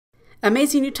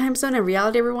Amazing new time zone and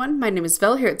reality, everyone. My name is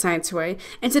Vel here at Science Way,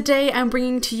 and today I'm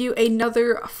bringing to you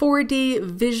another 4D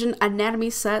Vision Anatomy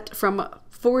set from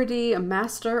 4D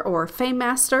Master or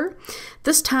FameMaster.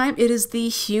 This time it is the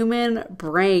human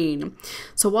brain.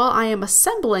 So while I am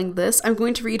assembling this, I'm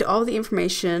going to read all the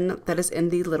information that is in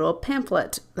the little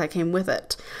pamphlet that came with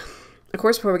it. Of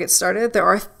course, before we get started, there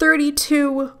are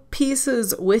 32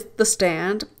 pieces with the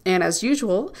stand, and as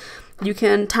usual, you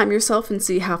can time yourself and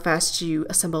see how fast you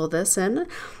assemble this in.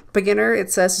 Beginner,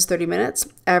 it says, is 30 minutes.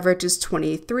 Average is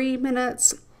 23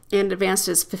 minutes. And advanced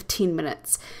is 15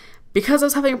 minutes. Because I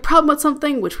was having a problem with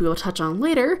something, which we will touch on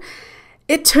later,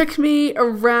 it took me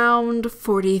around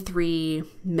 43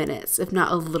 minutes, if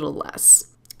not a little less.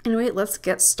 Anyway, let's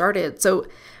get started. So,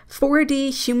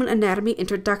 4D Human Anatomy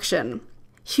Introduction.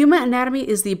 Human anatomy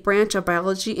is the branch of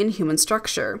biology in human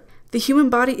structure. The human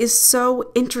body is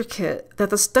so intricate that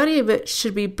the study of it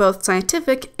should be both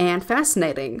scientific and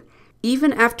fascinating.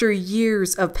 Even after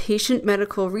years of patient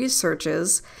medical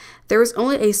researches, there is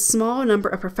only a small number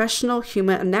of professional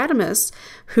human anatomists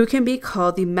who can be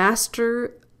called the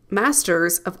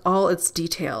masters of all its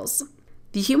details.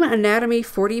 The Human Anatomy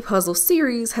 4D Puzzle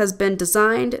series has been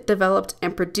designed, developed,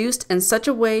 and produced in such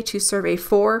a way to serve a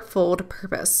four-fold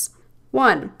purpose.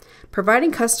 1.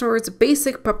 Providing customers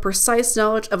basic but precise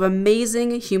knowledge of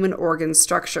amazing human organ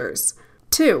structures.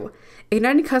 2.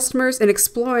 Igniting customers in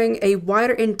exploring a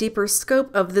wider and deeper scope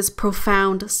of this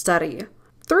profound study.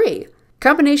 3.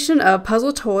 Combination of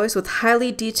puzzle toys with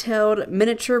highly detailed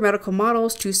miniature medical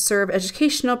models to serve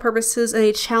educational purposes in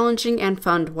a challenging and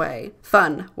fun way.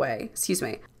 4.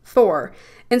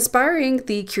 Inspiring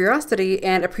the curiosity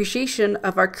and appreciation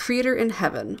of our Creator in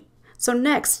heaven. So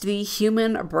next, the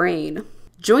human brain.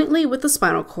 Jointly with the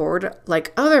spinal cord,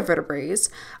 like other vertebrates,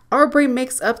 our brain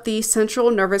makes up the central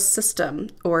nervous system,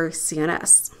 or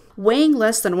CNS. Weighing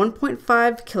less than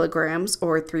 1.5 kilograms,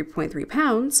 or 3.3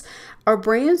 pounds, our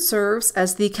brain serves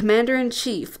as the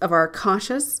commander-in-chief of our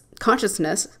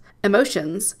consciousness,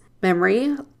 emotions,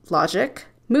 memory, logic,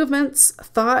 movements,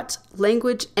 thought,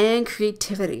 language, and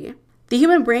creativity. The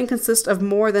human brain consists of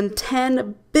more than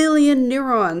 10 billion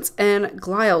neurons and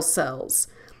glial cells.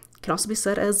 It can also be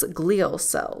said as glial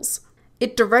cells.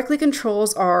 It directly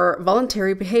controls our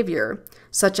voluntary behavior,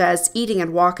 such as eating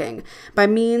and walking, by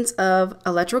means of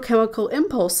electrochemical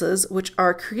impulses which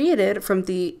are created from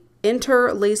the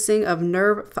interlacing of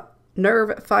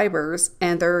nerve fibers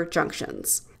and their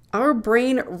junctions. Our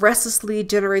brain restlessly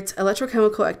generates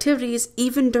electrochemical activities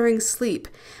even during sleep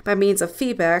by means of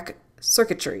feedback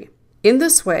circuitry. In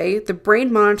this way, the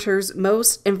brain monitors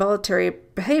most involuntary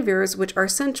behaviors which are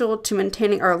essential to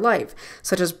maintaining our life,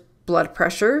 such as blood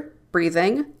pressure,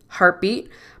 breathing, heartbeat,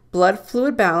 blood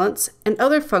fluid balance, and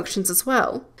other functions as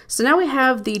well. So now we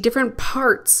have the different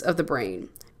parts of the brain.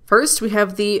 First, we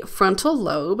have the frontal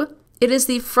lobe. It is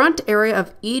the front area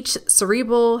of each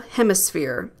cerebral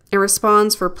hemisphere and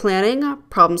responds for planning,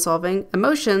 problem-solving,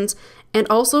 emotions, and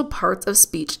also parts of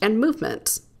speech and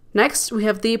movement. Next, we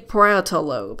have the parietal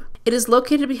lobe. It is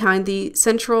located behind the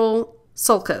central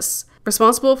sulcus,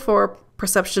 responsible for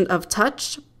perception of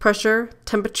touch, pressure,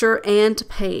 temperature, and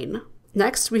pain.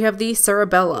 Next, we have the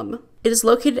cerebellum. It is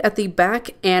located at the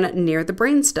back and near the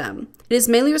brainstem. It is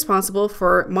mainly responsible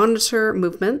for motor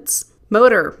movements,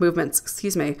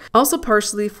 also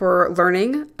partially for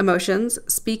learning, emotions,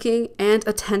 speaking, and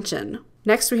attention.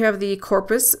 Next, we have the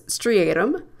corpus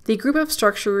striatum, the group of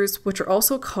structures which are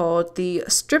also called the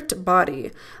stripped body,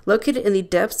 located in the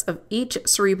depths of each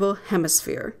cerebral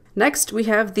hemisphere. Next, we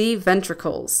have the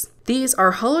ventricles. These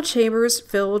are hollow chambers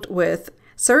filled with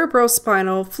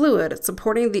cerebrospinal fluid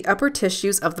supporting the upper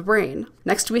tissues of the brain.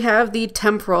 Next, we have the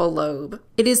temporal lobe.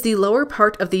 It is the lower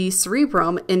part of the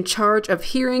cerebrum in charge of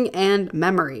hearing and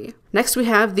memory. Next, we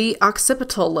have the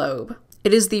occipital lobe.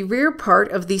 It is the rear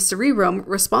part of the cerebrum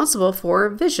responsible for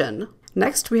vision.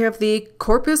 Next, we have the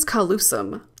corpus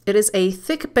callosum. It is a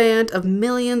thick band of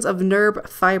millions of nerve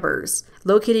fibers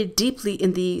located deeply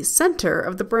in the center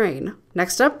of the brain.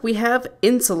 Next up, we have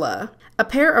insula. A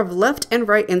pair of left and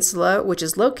right insula, which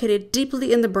is located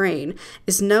deeply in the brain,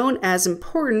 is known as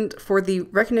important for the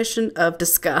recognition of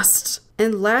disgust.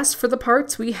 And last for the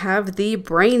parts, we have the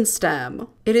brainstem.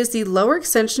 It is the lower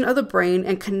extension of the brain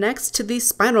and connects to the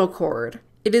spinal cord.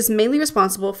 It is mainly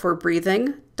responsible for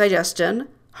breathing, digestion,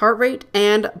 heart rate,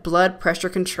 and blood pressure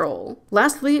control.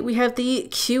 Lastly, we have the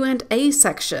Q&A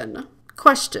section.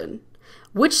 Question: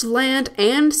 which land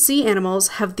and sea animals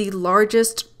have the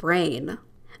largest brain?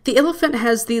 The elephant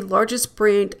has the largest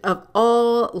brain of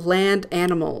all land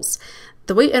animals.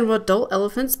 The weight of an adult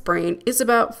elephant's brain is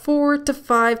about 4 to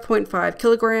 5.5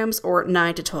 kilograms or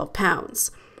 9 to 12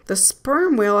 pounds. The The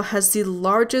sperm whale has the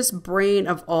largest brain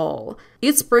of all.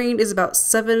 Its brain is about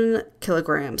 7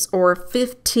 kilograms, or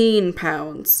 15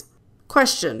 pounds.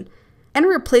 Question: any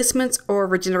replacements or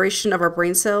regeneration of our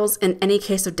brain cells in any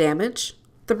case of damage?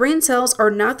 The brain cells are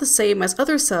not the same as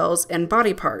other cells and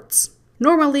body parts.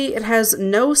 Normally, it has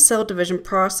no cell division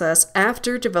process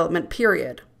after development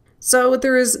period. So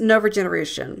there is no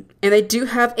regeneration, and they do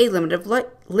have a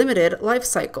limited life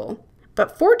cycle.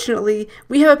 But fortunately,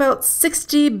 we have about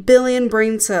 60 billion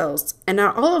brain cells, and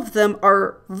not all of them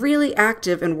are really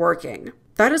active and working.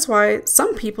 That is why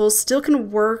some people still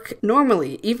can work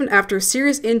normally, even after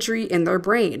serious injury in their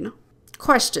brain.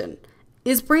 Question: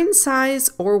 is brain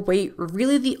size or weight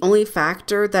really the only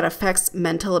factor that affects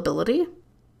mental ability?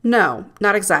 No,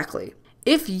 not exactly.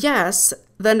 If yes,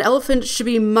 then an elephant should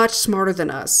be much smarter than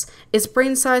us. Its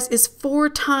brain size is 4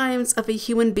 times of a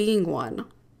human being one.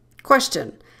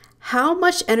 Question: how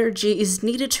much energy is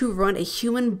needed to run a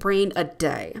human brain a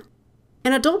day?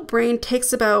 An adult brain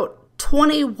takes about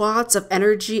 20 watts of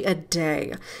energy a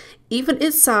day. Even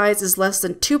its size is less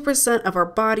than 2% of our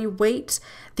body weight.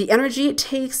 The energy it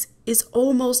takes is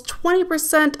almost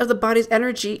 20% of the body's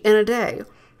energy in a day.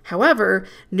 However,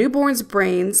 newborns'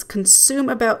 brains consume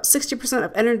about 60%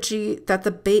 of energy that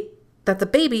the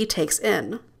baby takes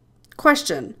in.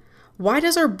 Question: why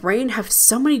does our brain have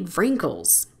so many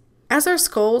wrinkles? As our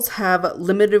skulls have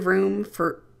limited room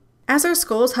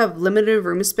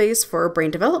space for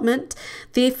brain development,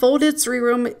 the folded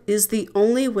cerebrum is the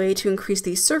only way to increase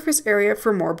the surface area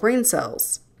for more brain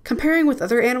cells. Comparing with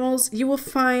other animals, you will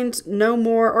find no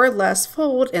more or less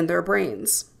fold in their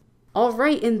brains.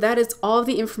 Alright, and that is all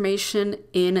the information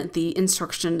in the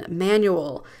instruction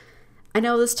manual. I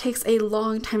know this takes a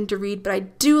long time to read, but I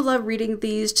do love reading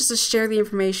these just to share the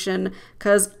information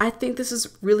because I think this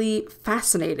is really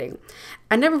fascinating.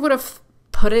 I never would have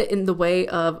put it in the way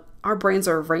of our brains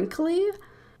are wrinkly.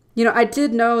 You know, I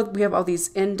did know we have all these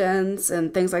indents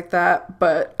and things like that,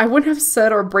 but I wouldn't have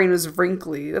said our brain is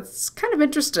wrinkly. That's kind of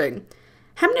interesting.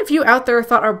 How many of you out there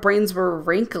thought our brains were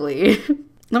wrinkly?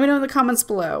 Let me know in the comments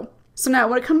below. So now,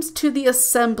 when it comes to the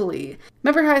assembly,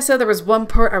 remember how I said there was one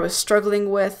part I was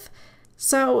struggling with?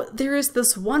 So there is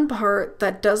this one part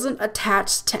that doesn't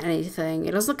attach to anything.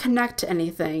 It doesn't connect to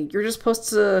anything. You're just supposed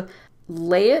to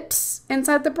lay it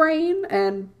inside the brain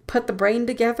and put the brain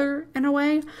together in a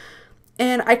way.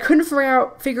 And I couldn't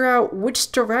figure out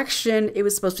which direction it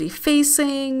was supposed to be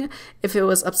facing, if it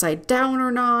was upside down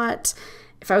or not,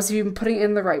 if I was even putting it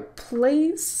in the right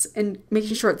place and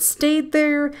making sure it stayed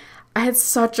there. I had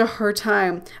such a hard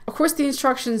time. Of course, the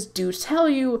instructions do tell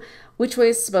you which way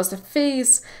it's supposed to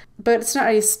face, but it's not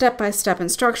a step-by-step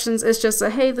instructions. It's just a,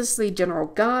 hey, this is the general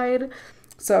guide.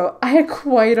 So I had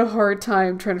quite a hard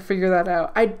time trying to figure that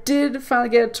out. I did finally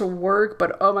get it to work,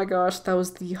 but oh my gosh, that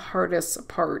was the hardest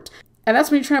part. And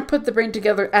that's when you're trying to put the brain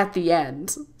together at the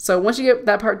end. So once you get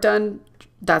that part done,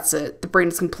 that's it. The brain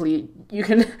is complete. You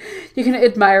can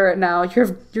admire it now.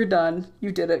 You're done.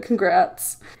 You did it.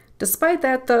 Congrats. Despite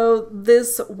that though,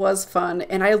 this was fun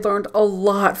and I learned a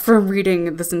lot from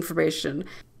reading this information.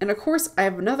 And of course, I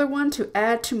have another one to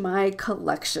add to my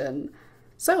collection.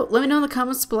 So let me know in the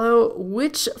comments below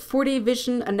which 4D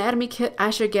Vision Anatomy kit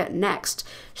I should get next.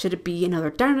 Should it be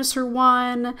another dinosaur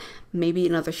one, maybe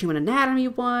another human anatomy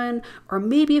one, or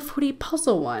maybe a 4D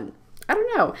puzzle one? I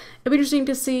don't know. It'd be interesting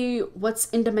to see what's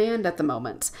in demand at the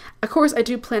moment. Of course, I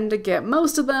do plan to get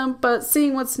most of them, but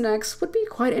seeing what's next would be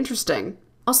quite interesting.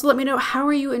 Also, let me know, how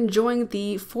are you enjoying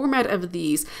the format of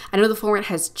these? I know the format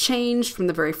has changed from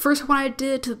the very first one I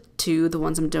did to the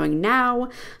ones I'm doing now.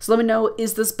 So let me know,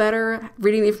 is this better,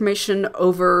 reading the information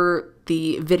over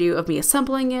the video of me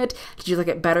assembling it? Did you like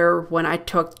it better when I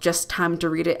took just time to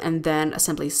read it and then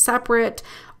assembly separate?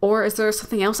 Or is there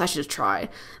something else I should try?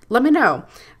 Let me know.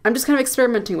 I'm just kind of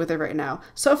experimenting with it right now.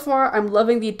 So far, I'm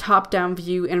loving the top-down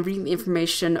view and reading the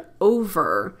information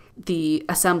over the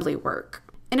assembly work.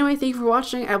 Anyway, thank you for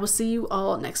watching. I will see you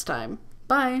all next time.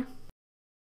 Bye!